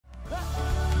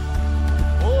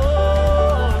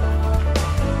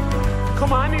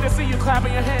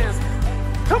clapping your hands.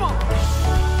 Come on.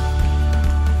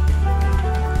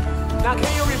 Now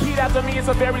can you repeat after me? It's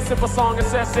a very simple song. It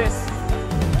says this.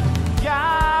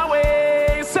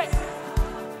 Yahweh, say.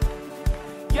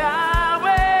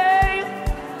 Yahweh,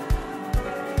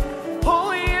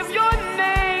 holy is your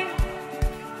name.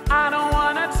 I don't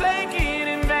want to take it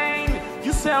in vain.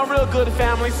 You sound real good,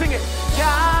 family. Sing it.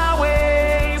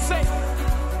 Yahweh, say.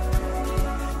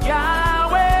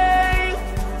 Yahweh,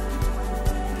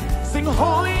 sing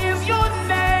holy is your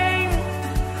name.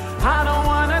 I don't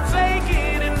want to take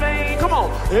it in vain. Come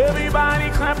on, everybody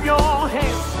clap your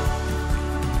hands.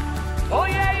 Oh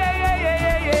yeah, yeah, yeah, yeah,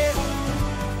 yeah, yeah.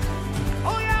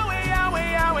 Oh Yahweh,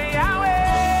 Yahweh, Yahweh, Yahweh.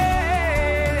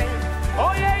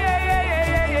 Oh yeah, yeah, yeah, yeah,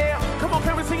 yeah, yeah. Come on,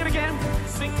 can we sing it again?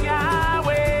 Sing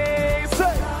Yahweh,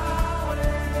 say.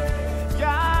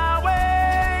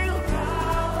 Yahweh,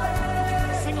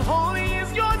 sing holy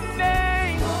is your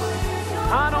name.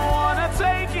 I don't want to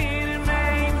take it in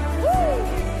vain. Woo.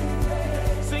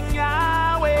 Sing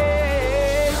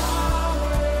Yahweh,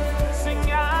 sing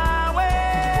Yahweh.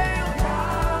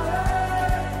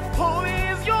 Holy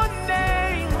is your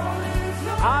name.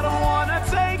 I don't want to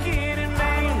take it in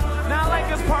vain. Now I like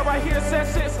this part right here. It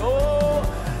says this. Oh,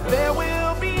 there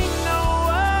will be no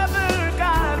other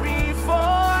God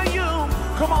before you.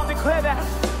 Come on, declare that.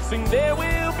 Sing, there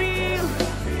will be.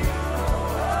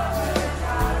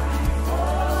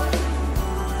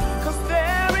 Cause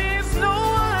there is no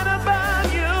one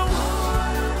above you.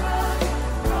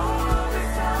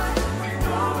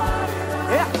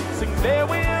 Yeah, sing, there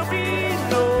will be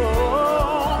no.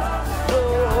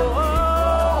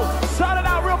 Shout it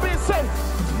out real big, say,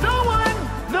 no one,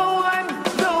 no one,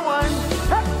 no one.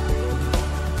 Hey.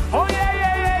 Oh yeah,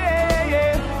 yeah, yeah, yeah,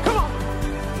 yeah. Come on.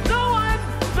 No one,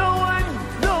 no one,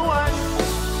 no one.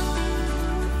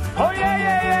 Oh yeah,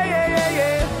 yeah, yeah, yeah, yeah,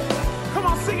 yeah. Come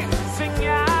on, sing it. Sing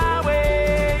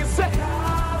Yahweh, say.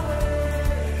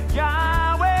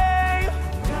 Yahweh,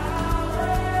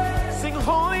 sing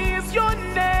holy is your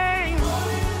name.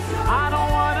 I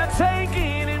don't want to take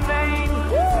it in vain.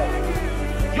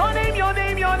 Your name, your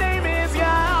name, your name is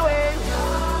Yahweh.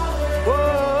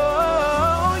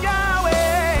 Oh,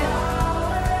 Yahweh.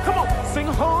 Come on, sing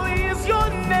holy is your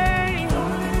name.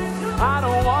 I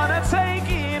don't want to take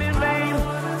it in vain.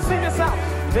 Sing this out.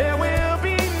 There will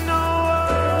be no.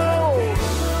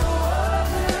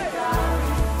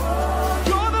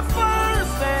 You're the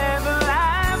first and the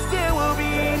last. There will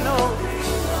be no.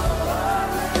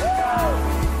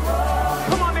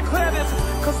 Come on, declare this.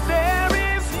 Cause there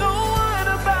is no one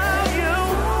above you.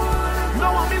 No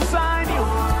one beside you.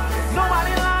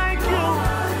 Nobody like you.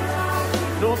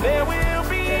 No, there will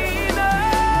be no.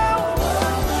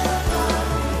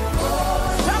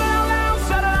 Shout it out loud,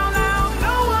 shout it out loud.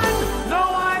 No one, no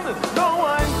one, no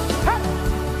one. Hey.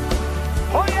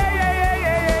 Oh yeah, yeah, yeah,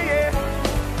 yeah, yeah, yeah.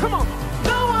 Come on.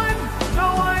 No one, no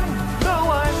one, no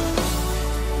one.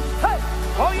 Hey.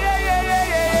 Oh yeah, yeah, yeah,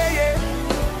 yeah, yeah,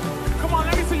 yeah. Come on,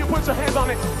 let me see you put your hands on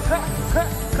it. Clap, clap,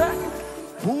 clap.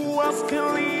 Who else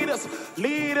can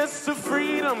lead us to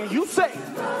freedom? You say.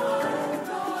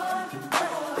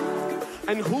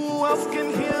 And who else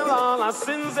can heal all our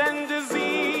sins and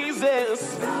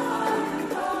diseases?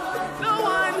 No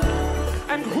one.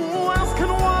 And who else can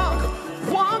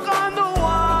walk on the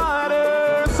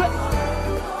waters?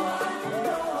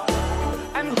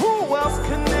 And who else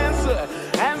can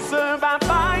answer by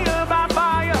fire, by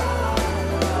fire?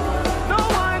 No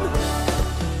one.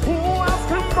 Who else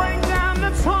can break down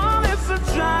the tallest of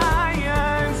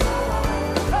giants?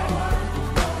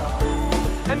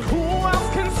 And who else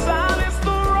can silence the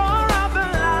roar of the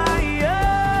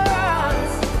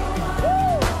lions?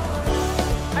 Woo!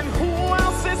 And who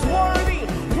else is worthy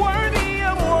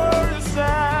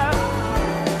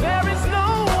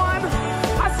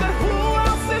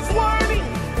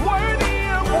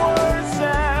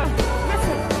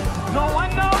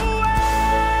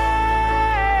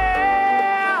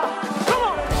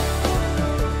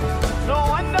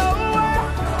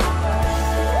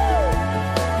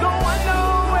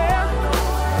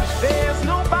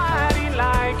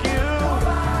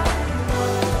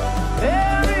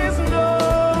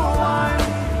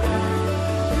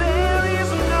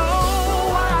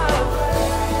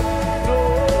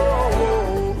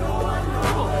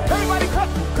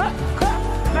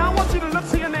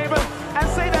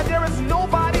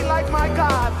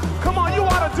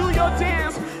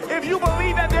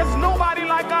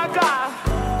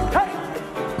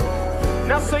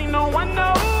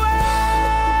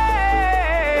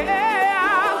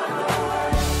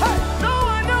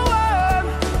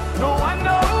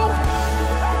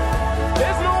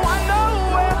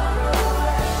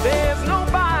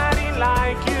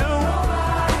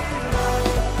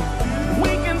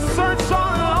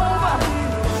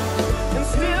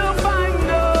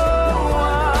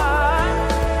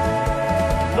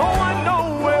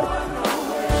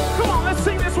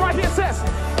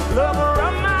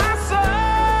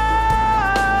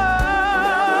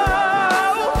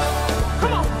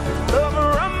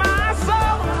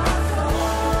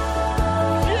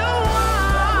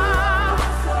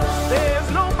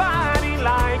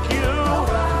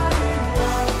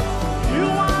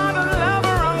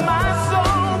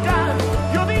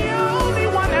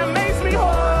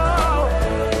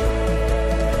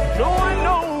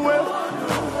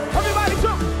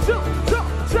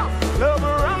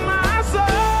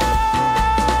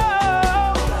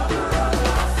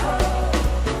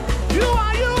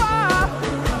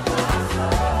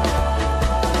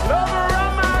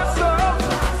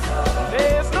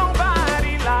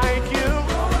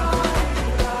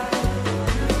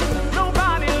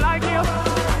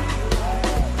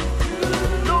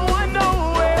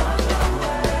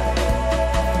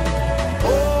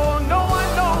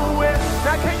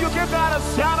give God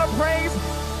a shout of praise.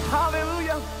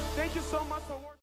 Hallelujah. Thank you so much for working.